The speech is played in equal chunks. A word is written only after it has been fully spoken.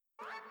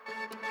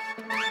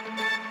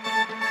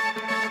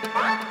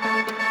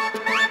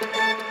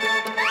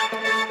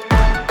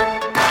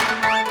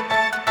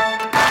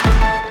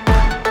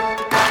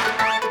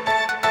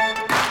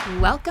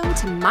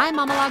Welcome to My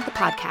Monologue, the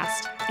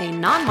podcast, a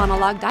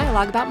non-monologue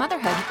dialogue about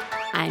motherhood.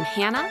 I'm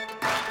Hannah.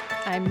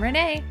 I'm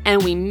Renee.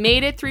 And we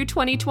made it through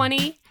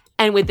 2020,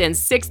 and within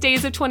 6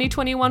 days of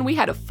 2021, we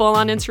had a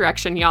full-on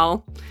insurrection,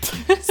 y'all.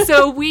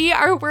 So we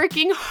are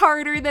working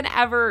harder than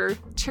ever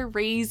to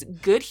raise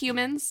good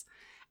humans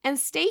and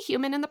stay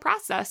human in the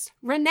process.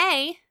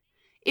 Renee,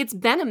 it's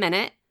been a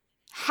minute.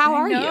 How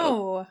are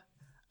you?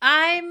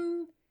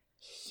 I'm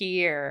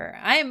here.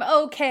 I'm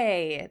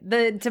okay.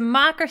 The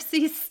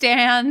democracy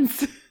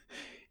stands.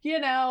 You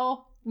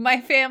know,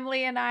 my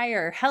family and I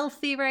are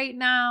healthy right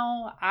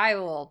now. I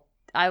will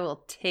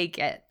take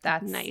it.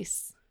 That's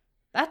nice.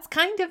 That's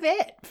kind of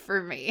it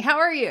for me. How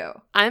are you?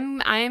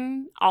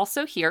 I'm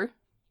also here.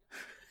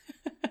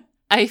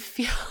 I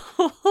feel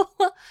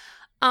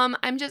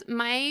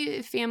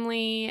my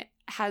family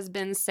has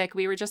been sick.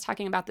 We were just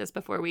talking about this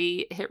before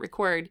we hit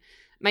record.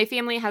 My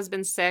family has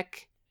been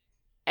sick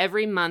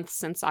every month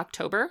since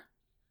October.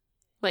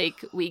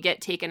 Like, we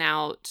get taken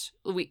out.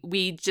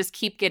 We just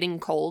keep getting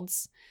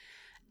colds.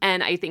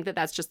 And I think that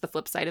that's just the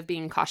flip side of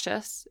being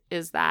cautious,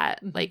 is that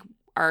like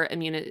our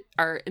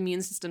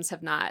immune systems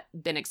have not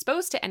been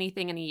exposed to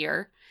anything in a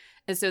year.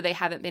 And so they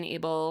haven't been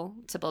able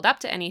to build up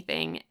to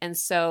anything. And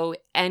so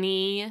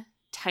any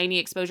tiny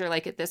exposure,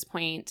 like at this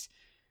point,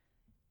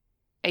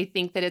 I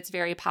think that it's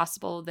very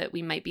possible that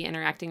we might be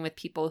interacting with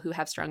people who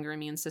have stronger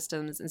immune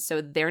systems. And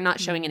so they're not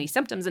showing any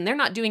symptoms and they're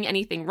not doing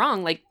anything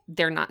wrong. Like,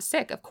 they're not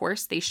sick. Of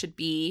course, they should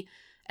be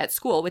at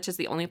school, which is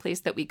the only place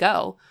that we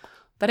go.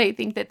 But I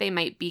think that they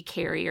might be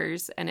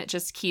carriers, and it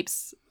just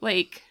keeps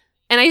like,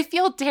 and I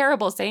feel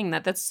terrible saying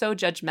that. That's so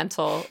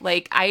judgmental.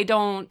 Like, I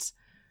don't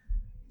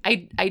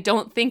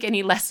think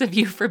any less of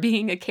you for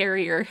being a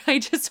carrier. I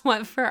just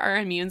want for our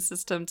immune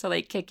system to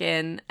like kick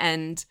in,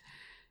 and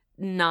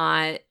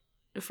not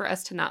for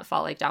us to not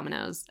fall like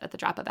dominoes at the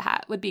drop of a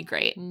hat would be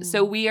great.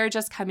 So we are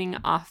just coming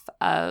off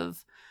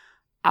of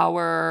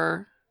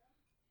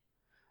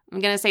I'm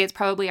going to say it's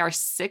probably our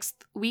 6th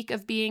week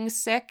of being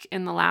sick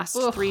in the last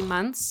 3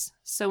 months.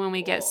 So when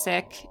we get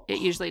sick, it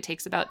usually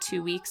takes about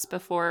 2 weeks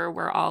before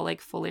we're all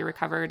like fully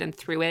recovered and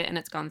through it, and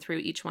it's gone through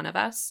each one of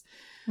us.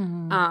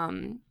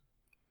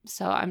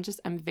 So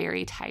I'm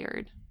very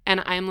tired,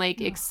 and I'm like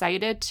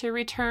excited to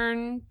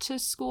return to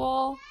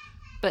school,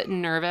 but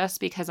nervous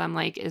because I'm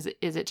like, is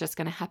it just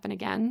going to happen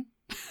again?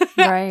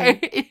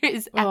 Right.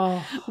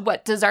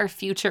 What does our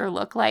future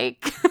look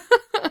like?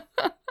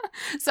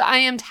 So I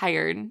am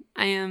tired.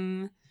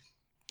 I'm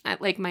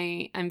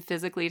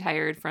physically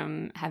tired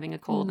from having a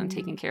cold and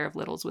taking care of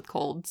littles with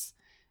colds.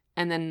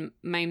 And then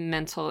my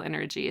mental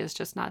energy is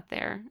just not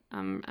there.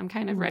 I'm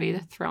kind of ready to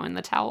throw in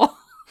the towel.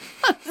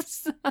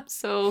 I'm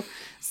so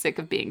sick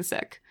of being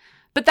sick.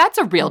 But that's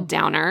a real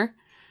downer.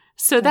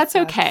 So that's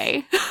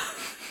okay.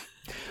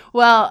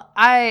 Well,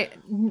 I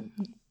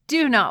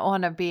do not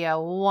want to be a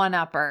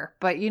one-upper,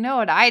 but you know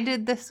what I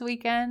did this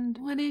weekend?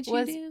 What did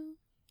you do?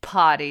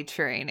 Potty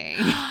training.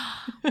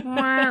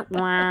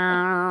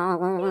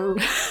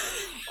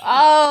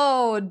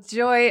 Oh,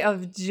 joy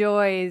of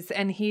joys.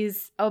 And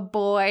he's a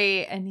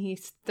boy, and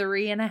he's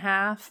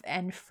 3.5.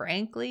 And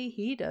frankly,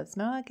 he does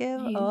not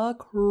give a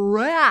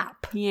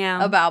crap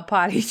about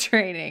potty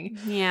training.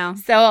 Yeah.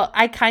 So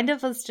I kind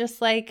of was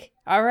just like,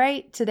 all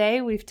right,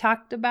 today we've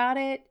talked about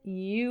it.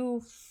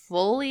 You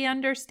fully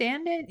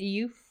understand it.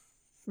 You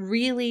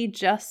really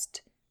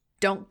just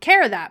don't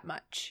care that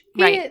much.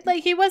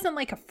 He wasn't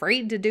like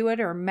afraid to do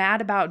it or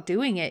mad about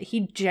doing it.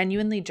 He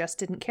genuinely just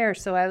didn't care.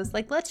 So I was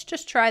like, let's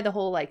just try the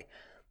whole like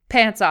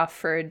pants off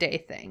for a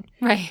day thing.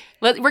 Right.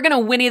 We're going to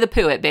Winnie the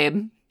Pooh it,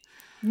 babe.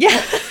 Yeah.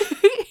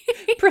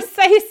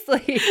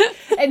 Precisely.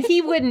 And he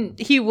wouldn't.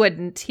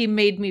 He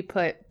made me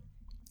put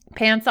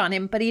pants on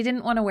him, but he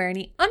didn't want to wear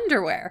any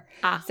underwear.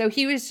 So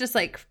he was just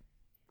like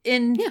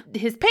in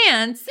his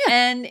pants,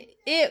 and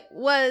it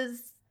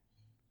was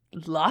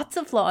lots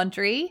of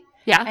laundry.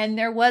 Yeah. And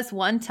there was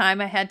one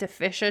time I had to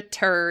fish a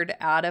turd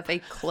out of a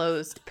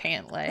closed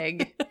pant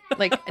leg,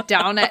 like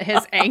down at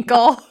his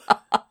ankle.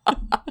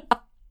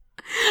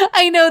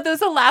 I know,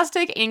 those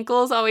elastic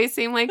ankles always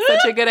seem like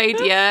such a good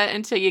idea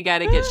until you got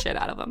to get shit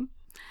out of them.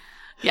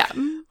 Yeah.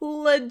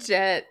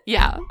 Legit.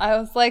 Yeah. I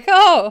was like,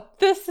 oh,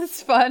 this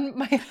is fun.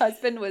 My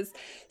husband was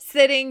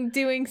sitting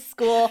doing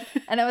school,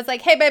 and I was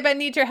like, hey, babe, I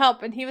need your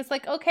help. And he was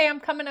like, okay, I'm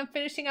coming. I'm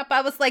finishing up.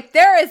 I was like,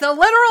 there is a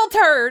literal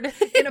turd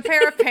in a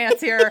pair of pants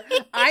here.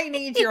 I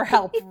need your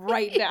help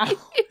right now.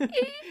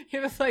 He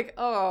was like,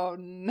 oh,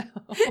 no.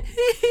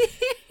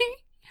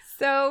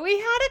 So we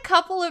had a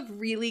couple of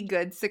really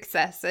good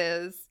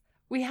successes.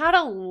 We had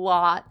a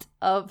lot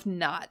of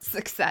not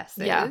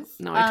successes. Yeah.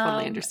 No, I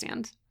totally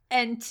understand.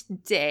 And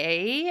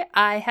today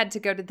I had to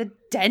go to the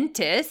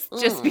dentist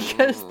just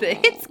because the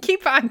hits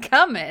keep on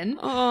coming.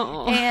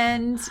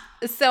 And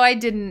so I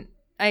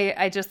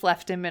just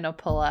left him in a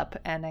pull-up,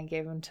 and I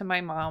gave him to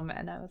my mom,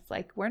 and I was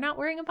like, we're not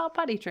worrying about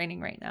potty training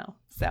right now.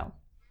 So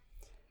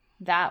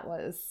that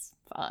was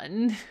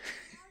fun.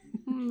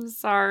 I'm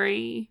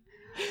sorry.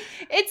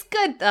 It's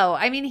good though.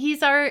 I mean,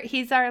 he's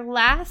our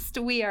last.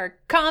 We are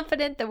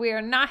confident that we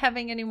are not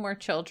having any more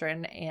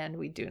children, and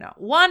we do not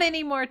want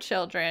any more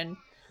children.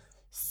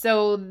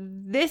 So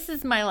this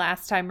is my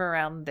last time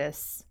around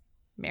this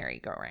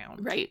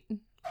merry-go-round. Right.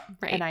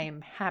 And I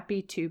am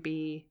happy to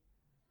be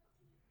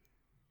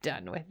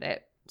done with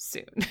it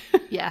soon.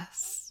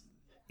 Yes.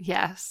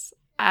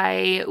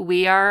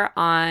 We are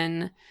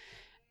on,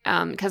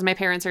 because my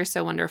parents are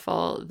so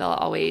wonderful. They'll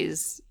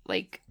always,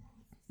 like,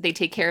 they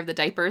take care of the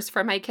diapers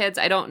for my kids.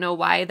 I don't know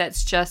why.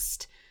 That's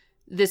just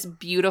this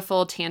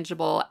beautiful,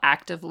 tangible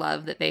act of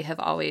love that they have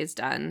always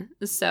done.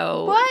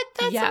 So what?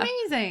 That's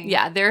amazing.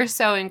 Yeah, they're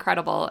so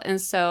incredible. And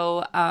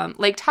so,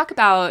 talk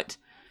about,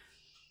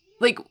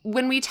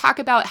 when we talk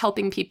about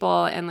helping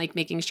people and,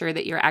 making sure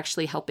that you're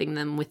actually helping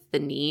them with the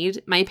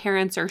need, my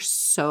parents are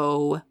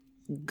so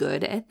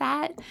good at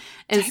that.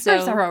 And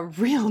diapers are a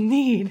real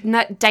need.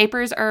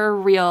 Diapers are a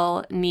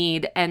real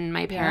need. And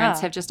my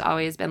parents have just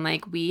always been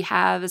like, we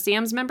have a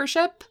Sam's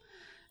membership.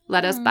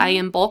 Let us buy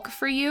in bulk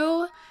for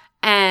you.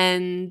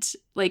 And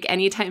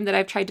anytime that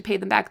I've tried to pay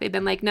them back, they've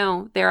been like,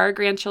 no, they're our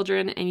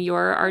grandchildren and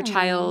you're our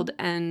child.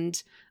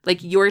 And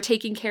you're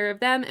taking care of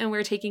them and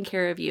we're taking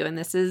care of you. And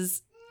this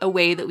is a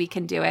way that we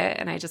can do it.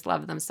 And I just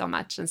love them so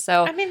much. And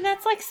so, I mean,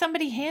 that's like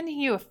somebody handing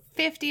you a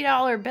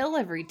 $50 bill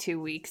every 2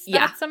 weeks.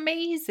 That's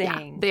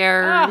amazing.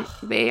 Yeah.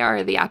 They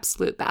are the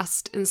absolute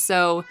best. And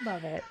so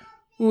love it.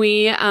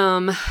 We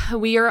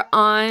are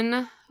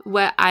on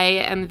what I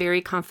am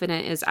very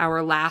confident is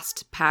our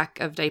last pack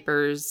of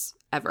diapers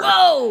ever.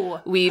 Whoa!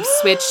 We've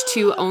switched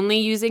to only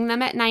using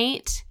them at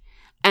night.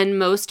 And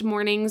most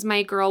mornings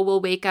my girl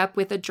will wake up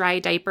with a dry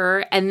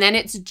diaper. And then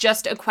it's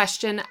just a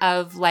question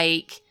of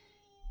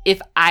if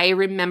I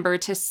remember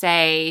to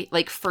say,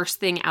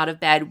 first thing out of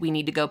bed, we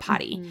need to go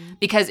potty. Mm-hmm.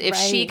 Because if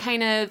she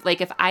kind of,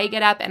 if I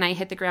get up and I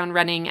hit the ground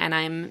running and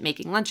I'm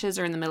making lunches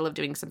or in the middle of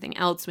doing something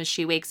else, when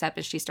she wakes up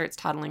and she starts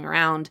toddling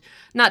around,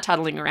 not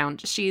toddling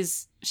around,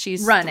 she's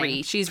running.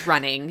 3. She's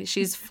running.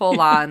 She's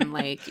full on,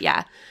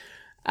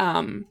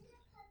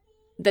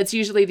 that's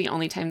usually the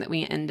only time that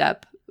we end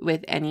up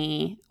with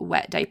any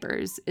wet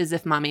diapers is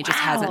if mommy just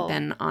hasn't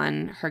been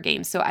on her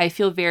game. So I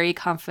feel very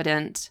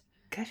confident.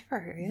 Good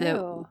for you.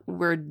 That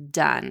we're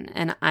done.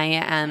 And I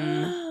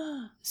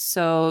am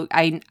so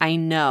I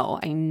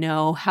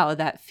know how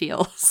that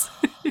feels.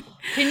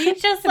 Can you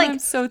just I'm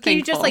so thankful. Can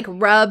you just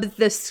rub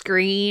the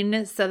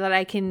screen so that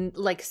I can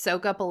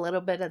soak up a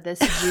little bit of this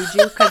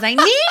juju because I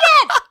need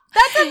it.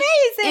 That's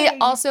amazing. It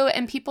also,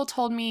 and people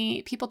told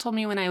me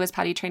when I was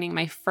potty training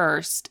my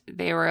first,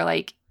 they were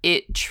like,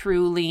 it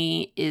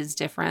truly is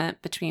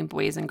different between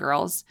boys and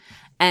girls.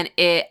 And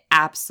it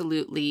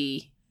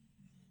absolutely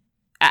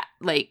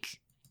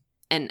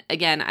and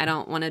again, I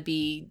don't want to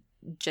be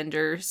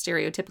gender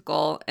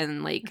stereotypical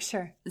and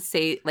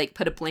say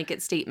put a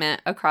blanket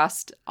statement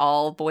across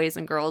all boys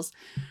and girls.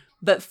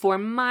 But for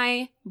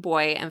my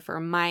boy and for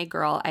my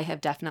girl, I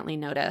have definitely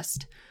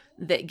noticed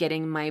that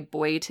getting my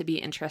boy to be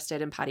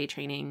interested in potty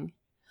training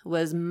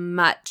was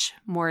much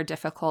more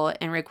difficult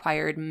and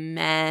required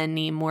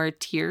many more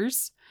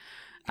tears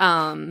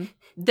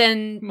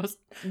than most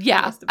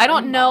I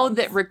don't know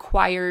that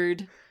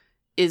required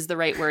is the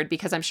right word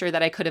because I'm sure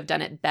that I could have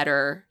done it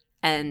better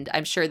and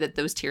I'm sure that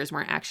those tears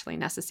weren't actually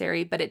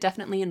necessary, but it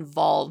definitely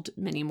involved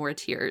many more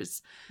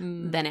tears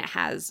than it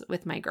has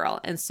with my girl.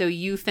 And so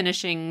you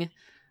finishing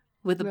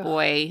with a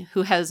boy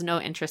who has no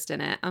interest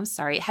in it. I'm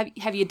sorry.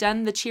 Have you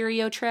done the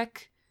Cheerio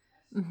trick?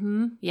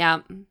 Mm-hmm.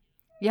 Yeah.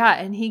 Yeah,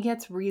 and he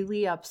gets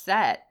really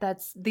upset.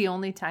 That's the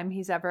only time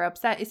he's ever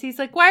upset. Is he's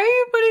like, "Why are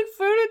you putting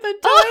food in the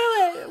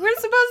toilet? We're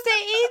supposed to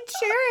eat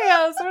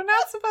Cheerios. We're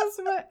not supposed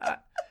to."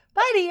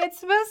 Buddy, it's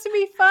supposed to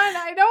be fun.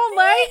 I don't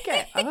like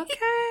it.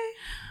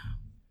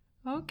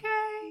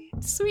 Okay.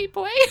 Sweet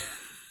boy.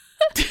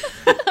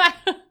 I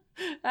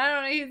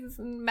don't know. He's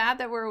mad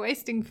that we're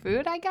wasting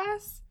food, I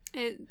guess.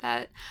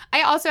 I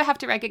also have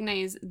to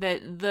recognize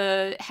that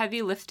the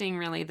heavy lifting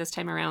really this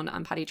time around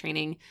on potty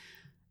training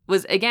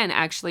was, again,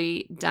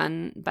 actually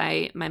done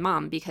by my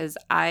mom because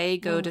I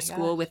go to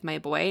school with my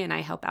boy and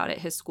I help out at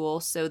his school.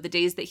 So the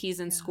days that he's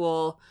in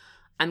school,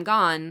 I'm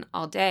gone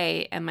all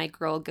day and my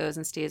girl goes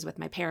and stays with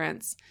my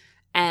parents.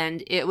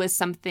 And it was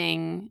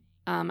something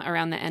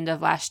around the end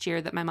of last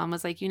year that my mom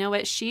was like, you know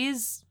what,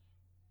 she's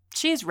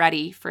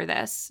ready for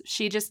this.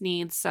 She just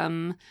needs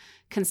some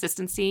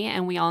consistency.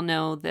 And we all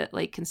know that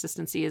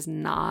consistency is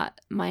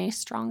not my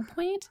strong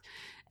point.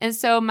 And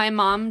so my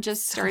mom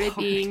just started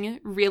being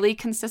really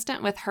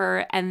consistent with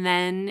her. And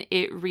then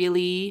it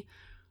really,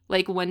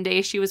 one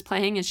day she was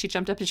playing and she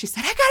jumped up and she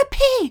said, I gotta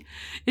pee.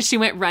 And she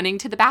went running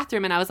to the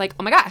bathroom. And I was like,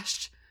 oh my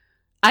gosh,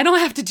 I don't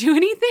have to do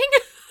anything.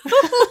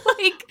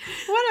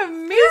 What a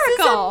miracle. This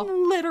is a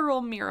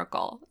literal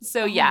miracle.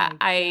 So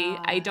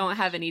I don't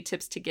have any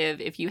tips to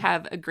give. If you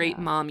have a great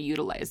mom,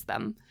 utilize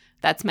them.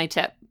 That's my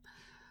tip.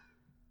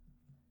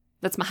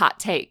 That's my hot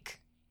take.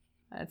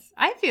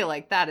 I feel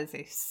like that is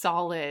a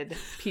solid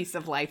piece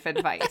of life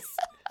advice.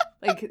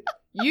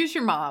 Use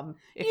your mom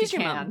if you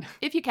can.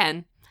 If you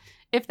can.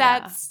 If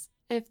that's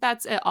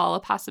at all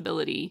a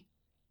possibility,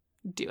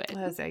 Do it.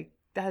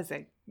 That is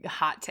a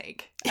hot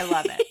take. I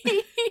love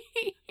it.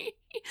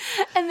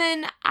 And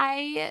then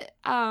I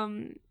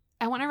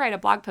want to write a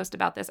blog post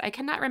about this. I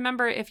cannot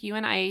remember if you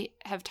and I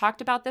have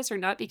talked about this or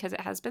not because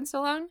it has been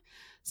so long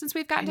since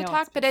we've gotten to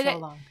talk. But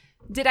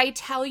did I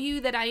tell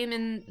you that I am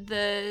in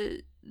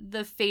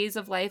the phase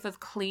of life of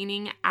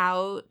cleaning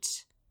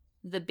out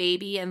the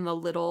baby and the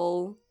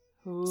little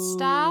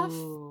stuff?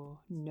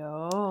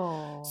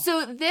 No.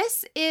 So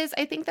this is,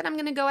 I think that I'm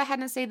going to go ahead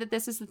and say that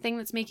this is the thing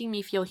that's making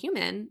me feel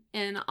human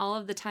in all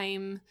of the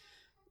time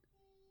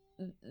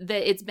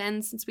that it's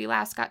been since we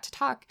last got to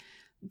talk,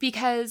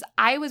 because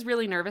I was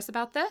really nervous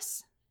about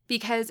this,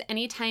 because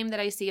anytime that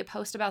I see a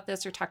post about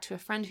this or talk to a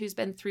friend who's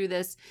been through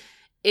this,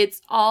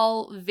 it's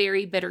all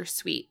very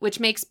bittersweet, which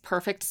makes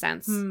perfect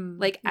sense,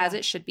 as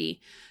it should be.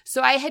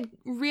 So I had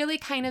really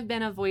kind of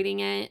been avoiding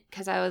it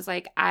because I was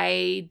like,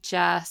 I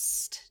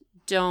just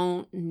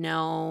don't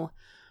know.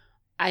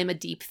 I'm a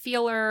deep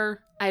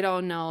feeler. I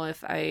don't know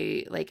if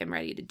I am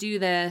ready to do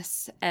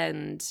this.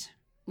 And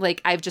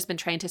I've just been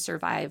trying to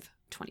survive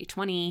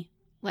 2020.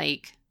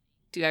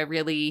 Do I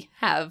really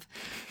have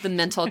the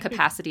mental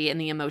capacity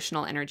and the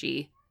emotional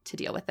energy to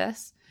deal with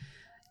this?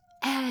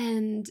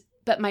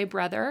 But my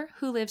brother,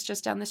 who lives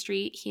just down the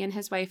street, he and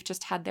his wife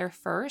just had their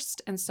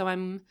first. And so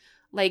I'm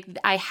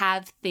I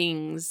have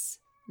things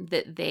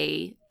that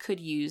they could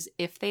use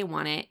if they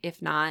want it.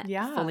 If not,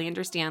 fully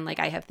understand.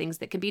 I have things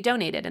that can be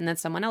donated and then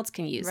someone else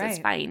can use. Right. That's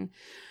fine.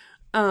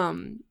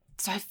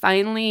 So I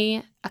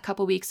finally, a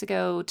couple weeks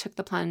ago, took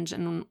the plunge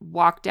and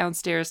walked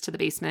downstairs to the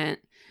basement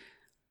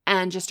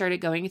and just started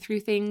going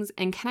through things.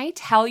 And can I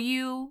tell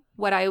you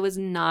what I was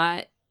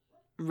not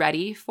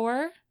ready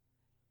for?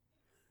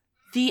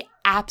 The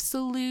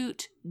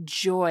absolute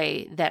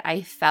joy that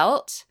I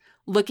felt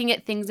looking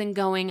at things and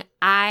going,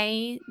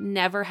 I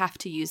never have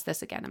to use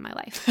this again in my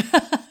life.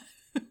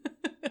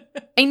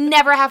 I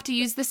never have to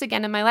use this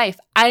again in my life.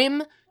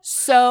 I'm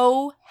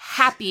so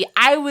happy.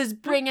 I was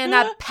bringing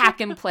up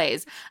pack and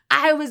plays.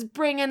 I was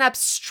bringing up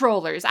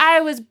strollers. I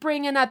was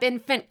bringing up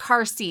infant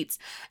car seats.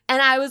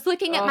 And I was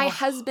looking at my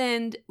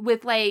husband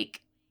with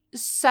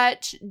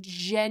such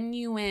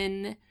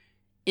genuine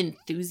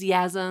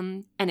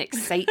enthusiasm and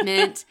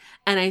excitement.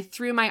 And I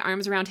threw my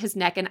arms around his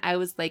neck and I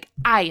was like,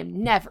 I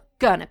am never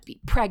gonna be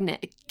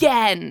pregnant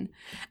again.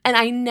 And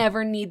I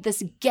never need this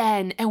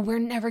again. And we're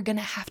never gonna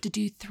have to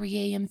do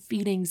 3 a.m.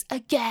 feedings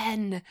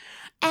again.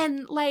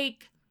 And I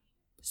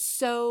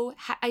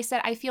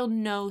said, I feel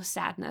no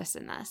sadness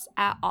in this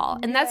at all.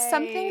 And that's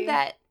something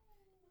that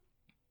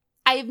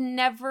I've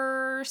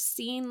never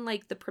seen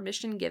the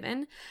permission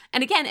given.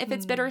 And again, if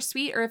it's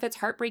bittersweet or if it's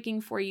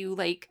heartbreaking for you,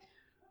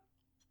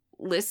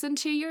 listen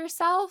to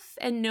yourself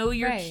and know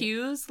your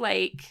cues.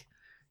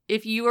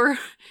 If you're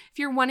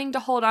wanting to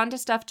hold on to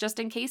stuff just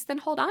in case, then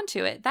hold on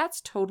to it.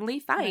 That's totally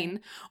fine.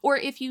 Right. Or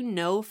if you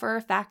know for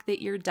a fact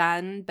that you're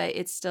done, but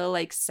it's still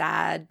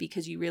sad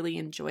because you really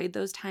enjoyed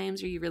those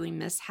times or you really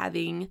miss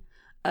having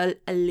a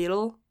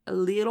little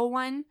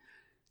one,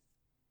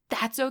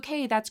 that's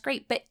okay. That's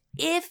great. But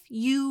if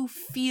you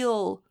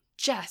feel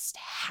just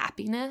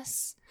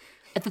happiness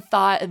at the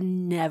thought of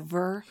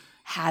never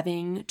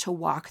having to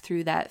walk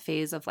through that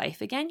phase of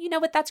life again, you know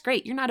what? That's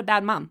great. You're not a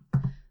bad mom.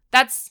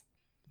 That's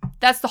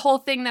the whole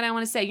thing that I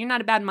want to say. You're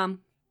not a bad mom.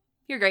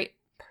 You're great.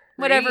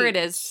 Whatever it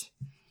is,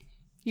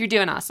 you're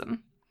doing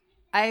awesome.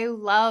 I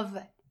love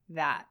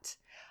that.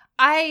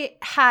 I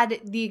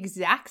had the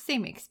exact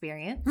same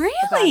experience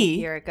about a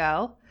year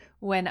ago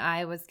when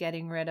I was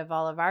getting rid of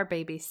all of our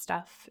baby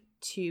stuff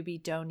to be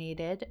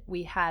donated.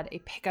 We had a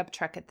pickup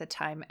truck at the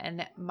time,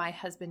 and my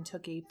husband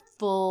took a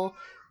full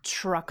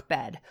truck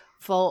bed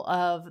full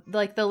of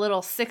the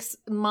little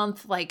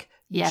 6-month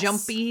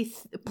jumpy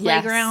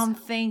playground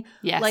thing.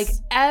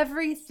 Yes.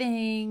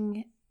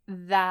 Everything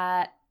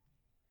that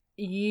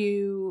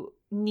you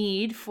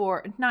need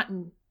for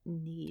things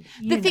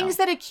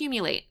that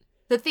accumulate.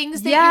 The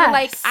things that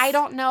you're I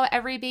don't know,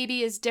 every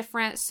baby is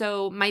different,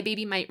 so my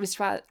baby might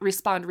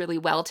respond really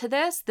well to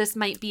this. This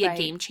might be a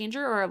game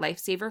changer or a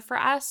lifesaver for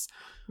us.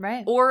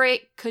 Right. Or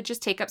it could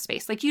just take up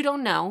space. You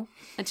don't know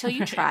until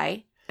you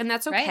try, and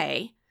that's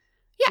okay.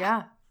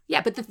 Yeah.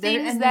 Yeah, but the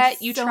things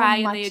that you try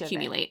and they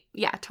accumulate.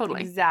 Yeah,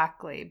 totally.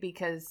 Exactly,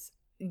 because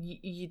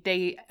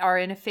they are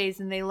in a phase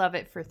and they love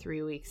it for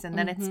 3 weeks, and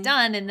then it's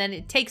done, and then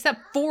it takes up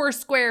 4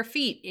 square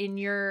feet in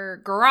your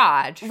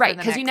garage. Right,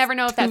 because you never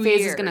know if that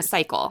phase is going to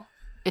cycle.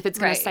 If it's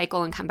going to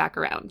cycle and come back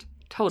around.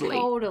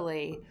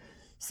 Totally.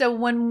 So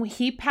when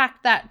he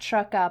packed that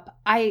truck up,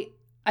 I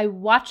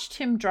watched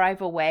him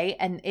drive away,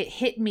 and it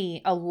hit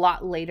me a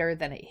lot later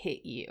than it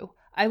hit you.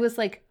 I was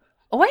like,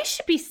 oh,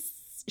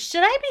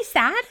 should I be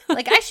sad?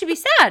 I should be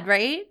sad,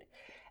 right?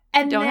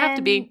 And don't have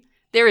to be.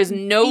 There is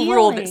no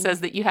rule that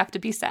says that you have to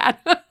be sad.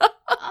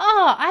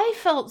 I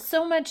felt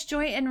so much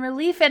joy and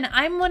relief. And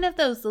I'm one of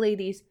those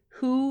ladies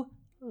who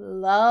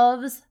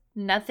loves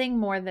nothing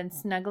more than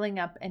snuggling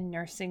up and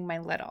nursing my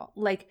little.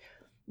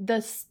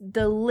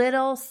 The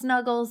little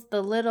snuggles,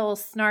 the little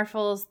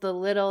snarfles, the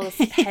little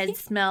head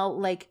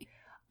smell.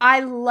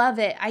 I love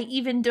it. I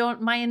even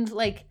don't mind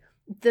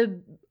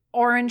the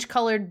orange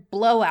colored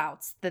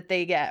blowouts that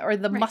they get, or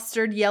the Right.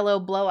 mustard yellow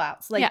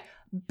blowouts. Like, Yeah.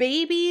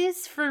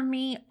 babies for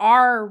me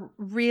are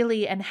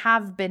really and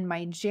have been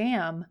my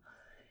jam.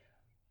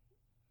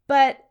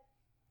 But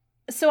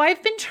so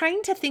I've been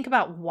trying to think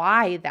about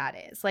why that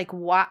is. Like,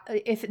 why,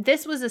 if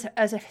this was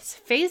a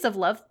phase of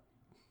love,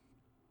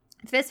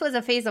 if this was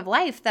a phase of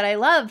life that I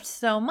loved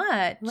so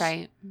much,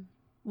 Right.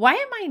 why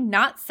am I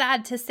not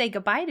sad to say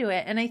goodbye to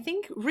it? And I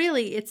think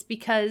really it's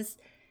because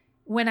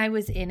when I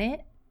was in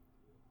it,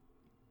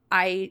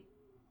 I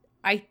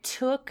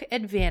took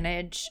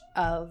advantage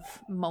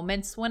of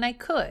moments when I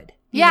could.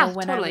 When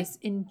totally. I was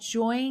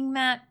enjoying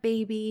that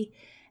baby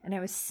and I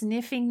was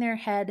sniffing their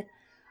head,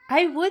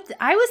 I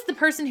was the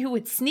person who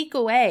would sneak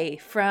away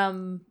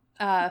from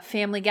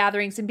family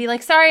gatherings and be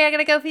like, sorry, I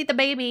gotta go feed the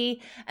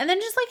baby, and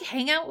then just like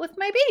hang out with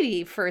my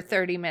baby for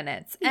 30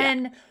 minutes. Yeah.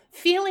 And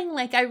feeling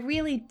like I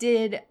really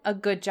did a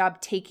good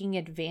job taking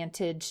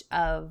advantage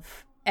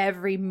of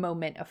every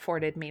moment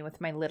afforded me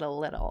with my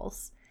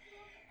littles.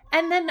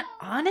 And then,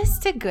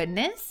 honest to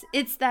goodness,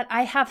 it's that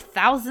I have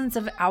thousands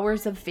of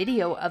hours of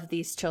video of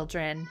these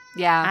children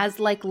Yeah. as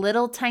like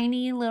little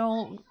tiny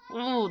little,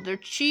 their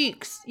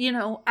cheeks.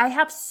 I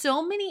have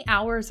so many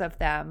hours of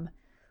them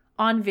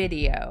on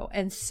video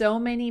and so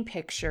many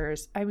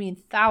pictures. I mean,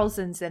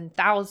 thousands and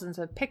thousands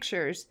of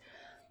pictures.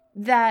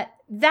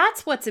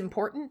 That's what's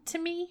important to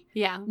me.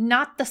 Yeah.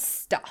 Not the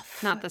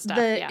stuff. Not the stuff,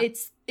 yeah.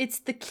 It's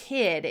the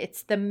kid.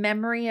 It's the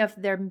memory of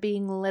them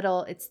being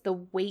little. It's the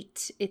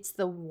weight. It's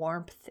the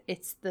warmth.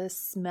 It's the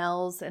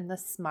smells and the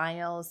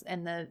smiles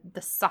and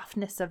the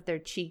softness of their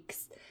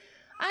cheeks.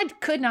 I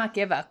could not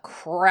give a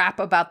crap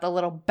about the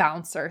little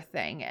bouncer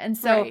thing. And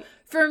so Right.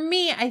 for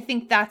me, I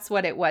think that's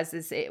what it was,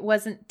 is it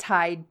wasn't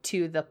tied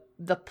to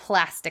the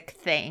plastic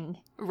thing.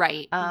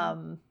 Right.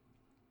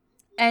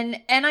 And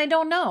I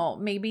don't know,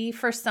 maybe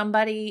for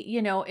somebody,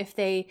 if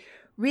they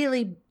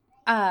really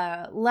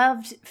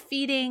loved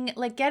feeding,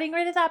 like getting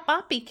rid of that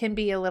boppy can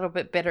be a little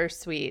bit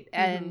bittersweet.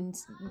 And,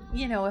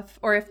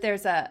 if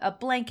there's a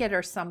blanket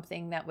or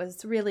something that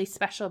was really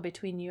special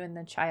between you and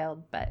the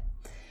child. But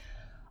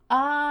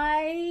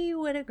I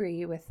would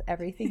agree with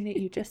everything that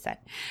you just said.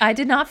 I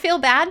did not feel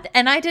bad,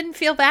 and I didn't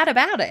feel bad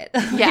about it.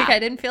 Yeah. I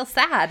didn't feel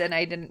sad, and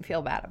I didn't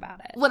feel bad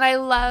about it. What I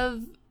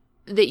love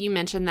that you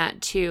mentioned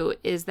that too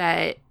is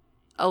that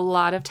a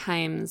lot of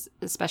times,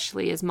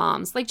 especially as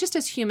moms, like just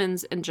as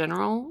humans in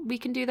general, we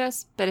can do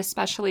this, but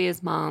especially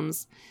as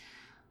moms,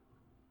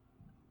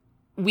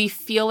 we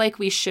feel like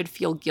we should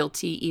feel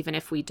guilty even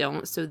if we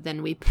don't. So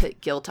then we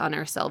put guilt on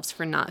ourselves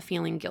for not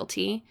feeling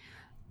guilty.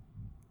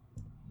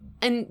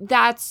 And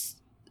that's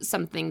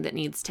something that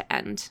needs to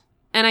end.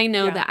 And I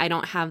know that I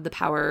don't have the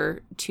power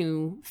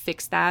to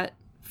fix that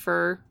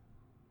for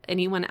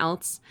anyone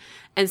else.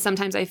 And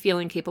sometimes I feel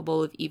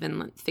incapable of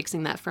even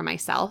fixing that for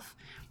myself.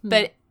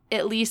 But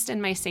at least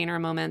in my saner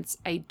moments,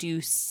 I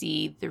do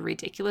see the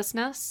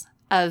ridiculousness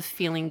of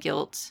feeling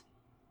guilt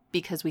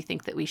because we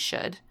think that we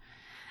should.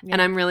 Yeah.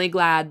 And I'm really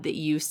glad that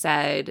you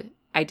said,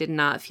 I did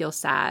not feel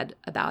sad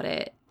about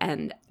it.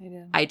 And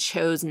I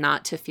chose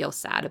not to feel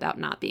sad about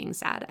not being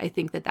sad. I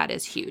think that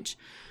is huge.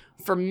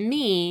 For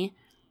me,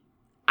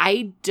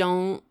 I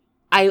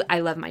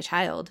love my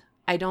child.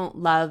 I don't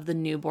love the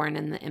newborn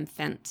and the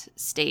infant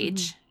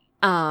stage.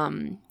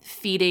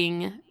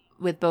 Feeding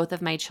with both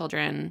of my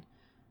children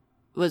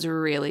was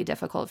really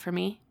difficult for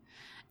me.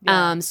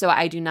 Yeah. So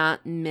I do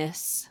not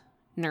miss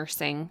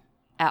nursing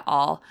at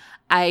all.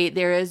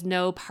 There is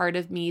no part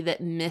of me that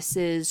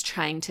misses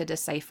trying to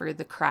decipher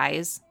the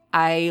cries.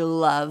 I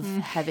love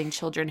having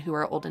children who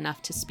are old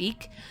enough to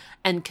speak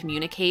and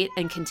communicate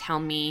and can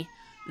tell me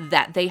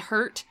that they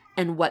hurt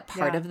and what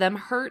part of them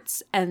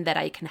hurts and that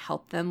I can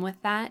help them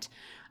with that.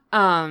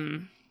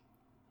 And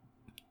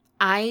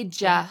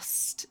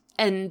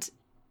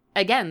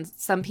again,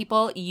 some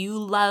people, you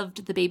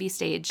loved the baby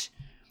stage.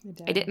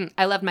 I didn't.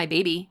 I loved my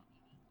baby.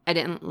 I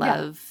didn't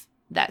love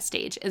that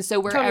stage. And so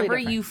wherever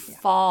totally you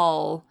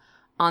fall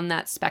on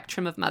that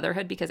spectrum of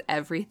motherhood, because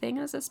everything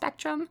is a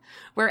spectrum,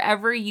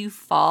 wherever you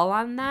fall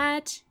on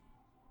that,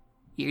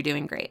 you're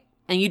doing great.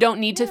 And you don't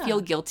need to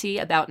feel guilty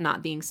about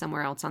not being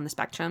somewhere else on the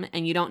spectrum.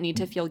 And you don't need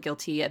to feel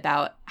guilty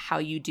about how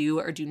you do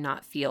or do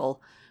not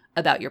feel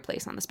about your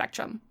place on the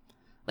spectrum.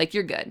 Like,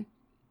 you're good.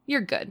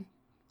 You're good.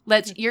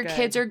 Your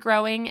kids are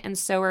growing and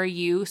so are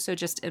you. So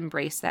just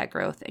embrace that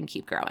growth and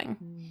keep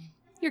growing.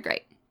 You're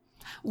great.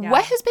 Yeah.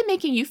 What has been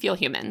making you feel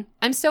human?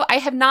 I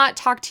have not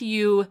talked to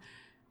you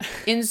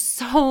in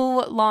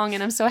so long,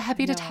 and I'm so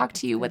happy to talk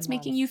to you. What's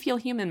making you feel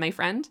human, my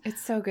friend?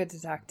 It's so good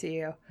to talk to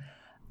you.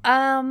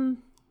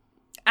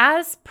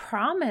 As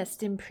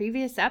promised in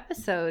previous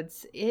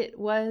episodes, it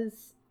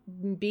was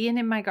being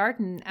in my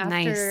garden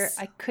after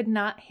I could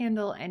not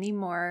handle any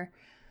more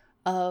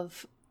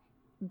of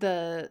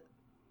the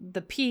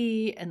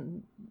pee,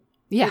 and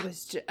it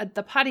was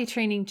the potty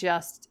training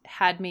just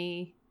had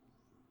me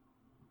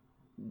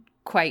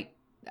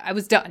I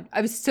was done.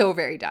 I was so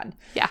very done.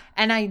 Yeah.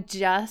 And I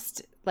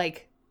just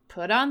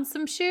put on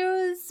some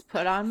shoes,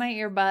 put on my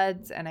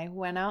earbuds, and I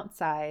went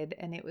outside,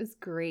 and it was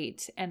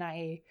great. And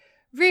I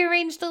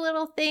rearrange the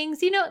little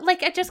things,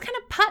 like I just kind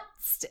of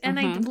putzed. And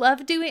I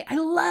love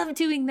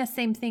doing the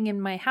same thing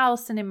in my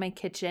house and in my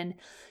kitchen.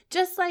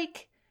 Just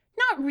like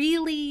not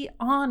really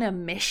on a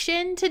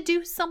mission to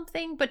do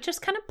something, but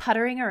just kind of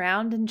puttering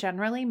around and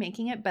generally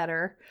making it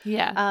better.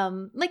 Yeah.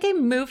 Like I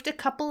moved a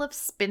couple of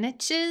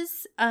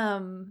spinaches,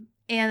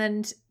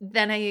 and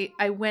then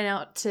I went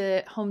out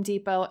to Home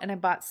Depot and I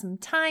bought some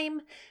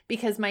thyme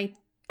because my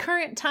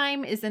current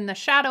thyme is in the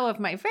shadow of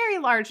my very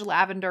large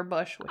lavender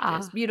bush, which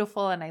is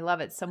beautiful and I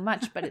love it so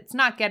much, but it's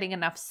not getting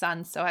enough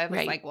sun. So I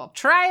was like, well,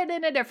 try it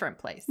in a different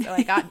place. So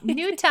I got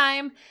new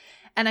thyme.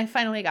 And I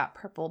finally got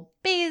purple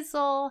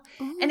basil.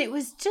 Ooh. And it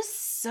was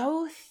just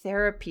so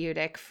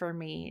therapeutic for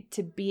me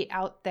to be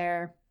out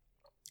there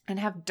and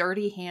have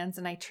dirty hands.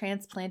 And I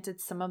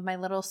transplanted some of my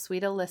little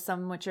sweet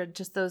alyssum, which are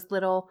just those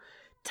little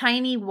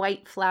tiny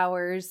white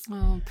flowers.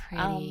 Oh,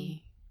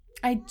 pretty.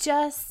 I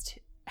just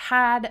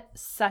had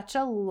such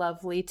a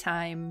lovely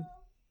time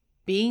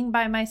being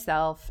by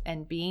myself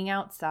and being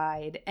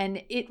outside.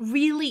 And it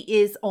really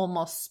is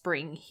almost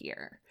spring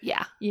here.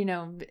 Yeah.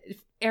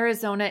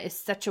 Arizona is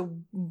such a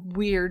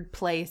weird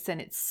place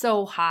and it's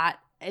so hot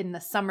in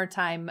the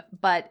summertime,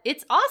 but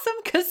it's awesome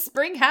because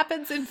spring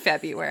happens in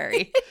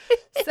February.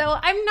 So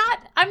I'm not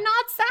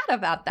sad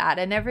about that.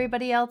 And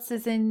everybody else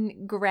is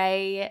in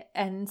gray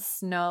and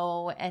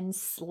snow and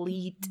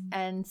sleet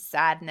and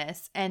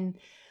sadness. And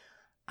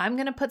I'm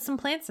going to put some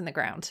plants in the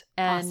ground.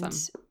 And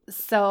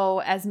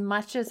so as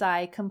much as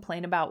I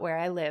complain about where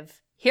I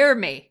live, hear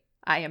me.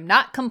 I am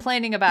not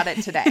complaining about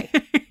it today.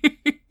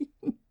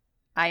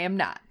 I am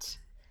not.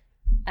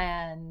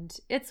 And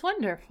it's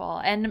wonderful.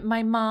 And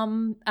my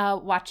mom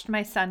watched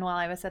my son while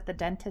I was at the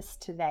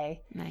dentist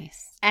today.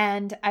 Nice.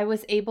 And I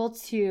was able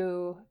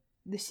to,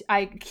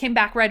 I came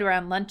back right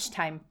around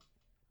lunchtime.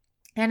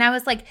 And I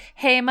was like,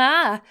 hey,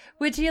 Ma,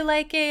 would you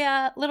like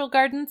a little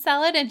garden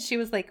salad? And she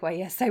was like, why,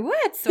 yes, I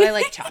would. So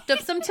I chopped up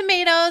some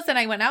tomatoes and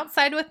I went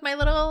outside with my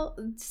little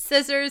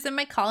scissors and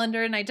my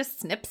colander and I just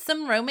snipped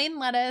some romaine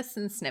lettuce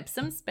and snipped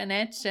some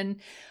spinach.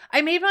 And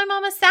I made my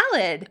mom a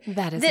salad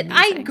that amazing.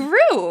 I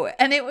grew.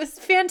 And it was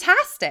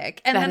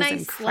fantastic. And then I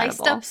incredible.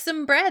 Sliced up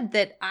some bread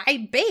that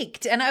I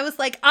baked. And I was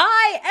like,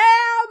 I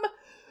am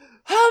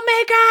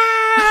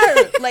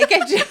homemaker.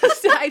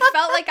 I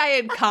felt like I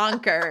had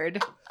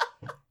conquered.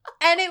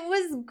 And it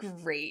was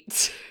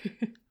great.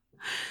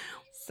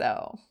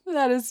 So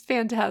that is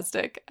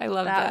fantastic. I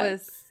love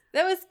that.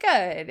 That was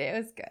good. It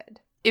was good.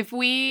 If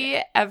we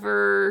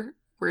ever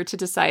were to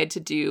decide to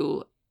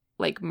do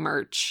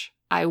merch,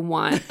 I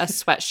want a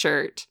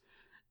sweatshirt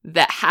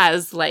that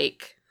has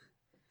like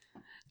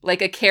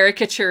a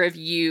caricature of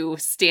you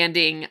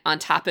standing on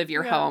top of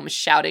your home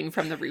shouting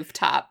from the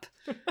rooftop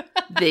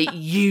that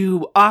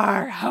you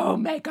are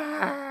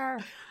homemaker.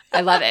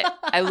 I love it.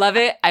 I love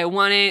it. I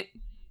want it.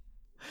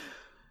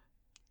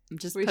 I'm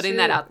just putting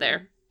that out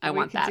there. I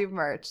want that. We can do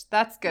merch.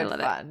 That's good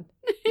fun.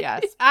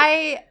 Yes.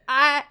 I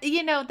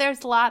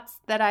there's lots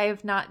that I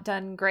have not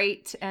done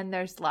great and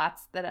there's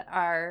lots that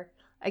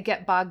I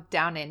get bogged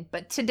down in.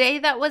 But today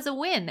that was a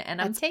win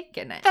and I'm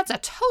taking it. That's a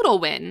total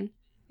win.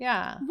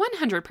 Yeah.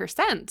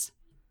 100%.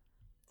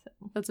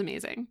 That's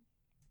amazing.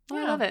 Yeah,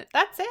 I love it.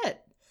 That's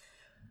it.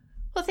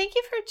 Well, thank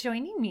you for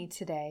joining me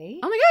today.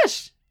 Oh my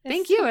gosh.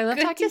 Thank you. I love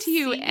talking to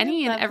you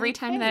any and every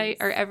time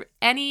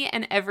any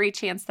and every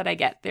chance that I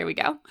get. There we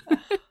go.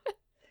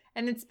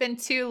 And it's been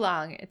too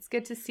long. It's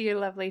good to see your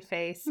lovely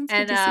face.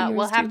 And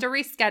we'll have to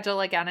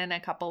reschedule again in a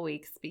couple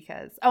weeks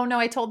because,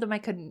 I told them I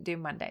couldn't do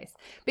Mondays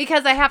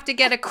because I have to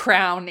get a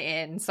crown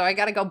in. So I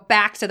got to go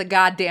back to the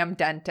goddamn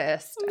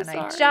dentist.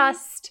 I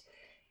just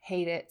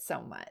hate it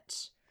so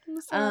much.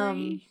 I'm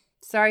sorry.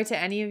 Sorry to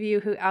any of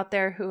you out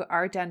there who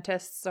are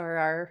dentists or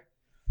are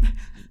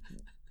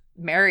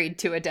married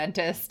to a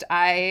dentist.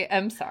 I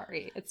am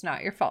sorry. It's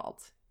not your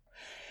fault.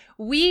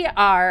 We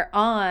are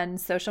on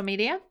social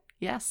media.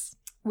 Yes.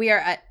 We are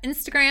at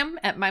Instagram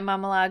at My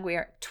Momalog. We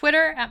are at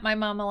Twitter at My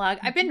Momalog.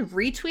 I've been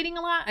retweeting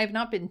a lot. I've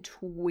not been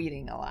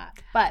tweeting a lot,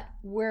 but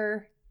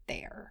we're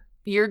there.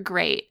 You're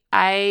great.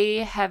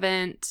 I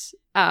haven't.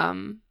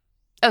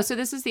 So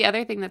this is the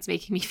other thing that's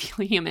making me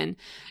feel human.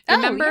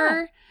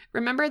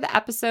 Remember the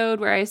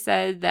episode where I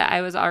said that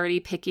I was already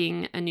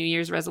picking a New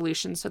Year's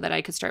resolution so that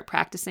I could start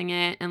practicing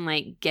it and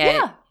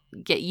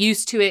get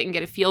used to it and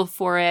get a feel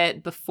for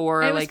it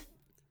before it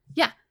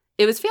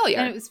was failure.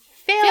 And it was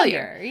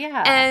failure.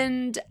 Yeah.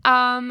 And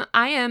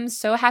I am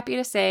so happy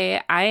to say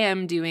I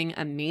am doing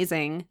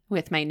amazing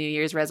with my New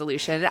Year's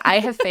resolution. I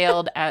have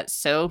failed at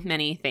so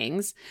many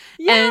things.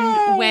 Yay!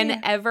 And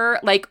whenever,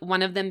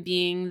 one of them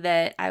being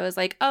that I was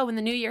like, when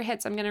the new year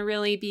hits, I'm going to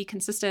really be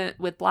consistent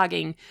with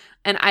blogging.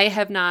 And I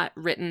have not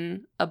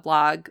written a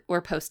blog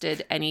or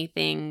posted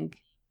anything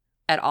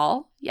at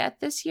all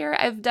yet this year.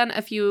 I've done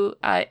a few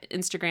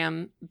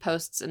Instagram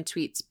posts and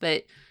tweets,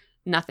 but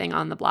nothing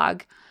on the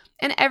blog.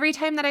 And every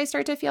time that I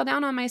start to feel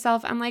down on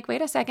myself, I'm like,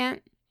 wait a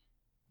second.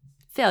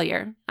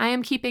 Failure. I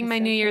am keeping my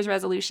New Year's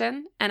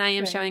resolution and I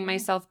am showing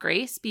myself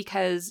grace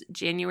because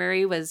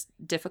January was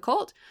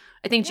difficult.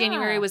 I think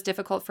January was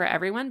difficult for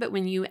everyone, but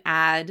when you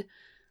add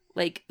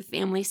like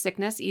family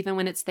sickness, even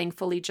when it's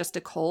thankfully just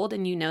a cold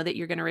and you know that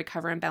you're going to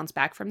recover and bounce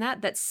back from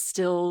that, that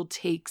still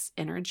takes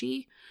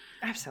energy.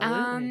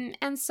 Absolutely.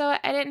 And so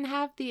I didn't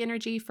have the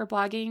energy for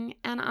blogging,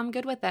 and I'm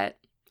good with it.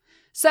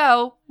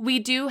 So we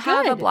do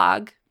have a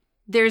blog.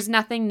 There's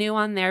nothing new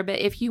on there, but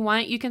if you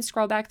want, you can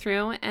scroll back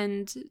through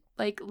and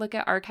like look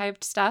at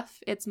archived stuff.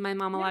 It's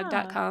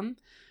mymomalog.com.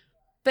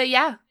 But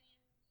yeah,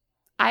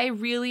 I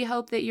really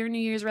hope that your New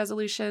Year's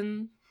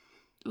resolution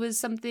was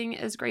something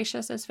as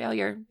gracious as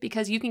failure,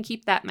 because you can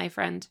keep that, my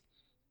friend.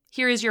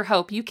 Here is your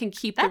hope. You can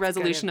keep the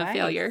resolution of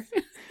failure.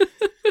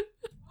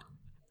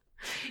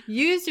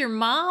 Use your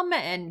mom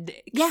and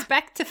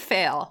expect to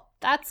fail.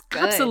 That's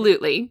good.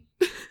 Absolutely.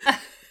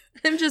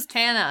 I'm just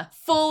Hannah,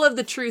 full of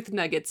the truth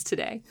nuggets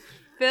today.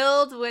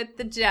 Filled with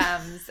the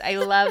gems. I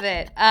love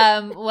it.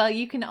 Well,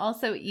 you can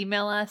also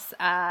email us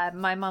at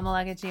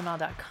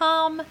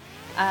mymomalog@gmail.com.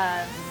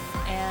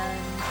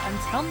 And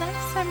until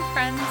next time,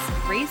 friends,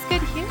 raise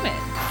good humans.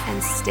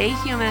 And stay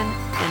human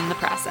in the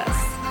process.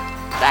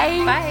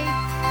 Bye.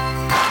 Bye.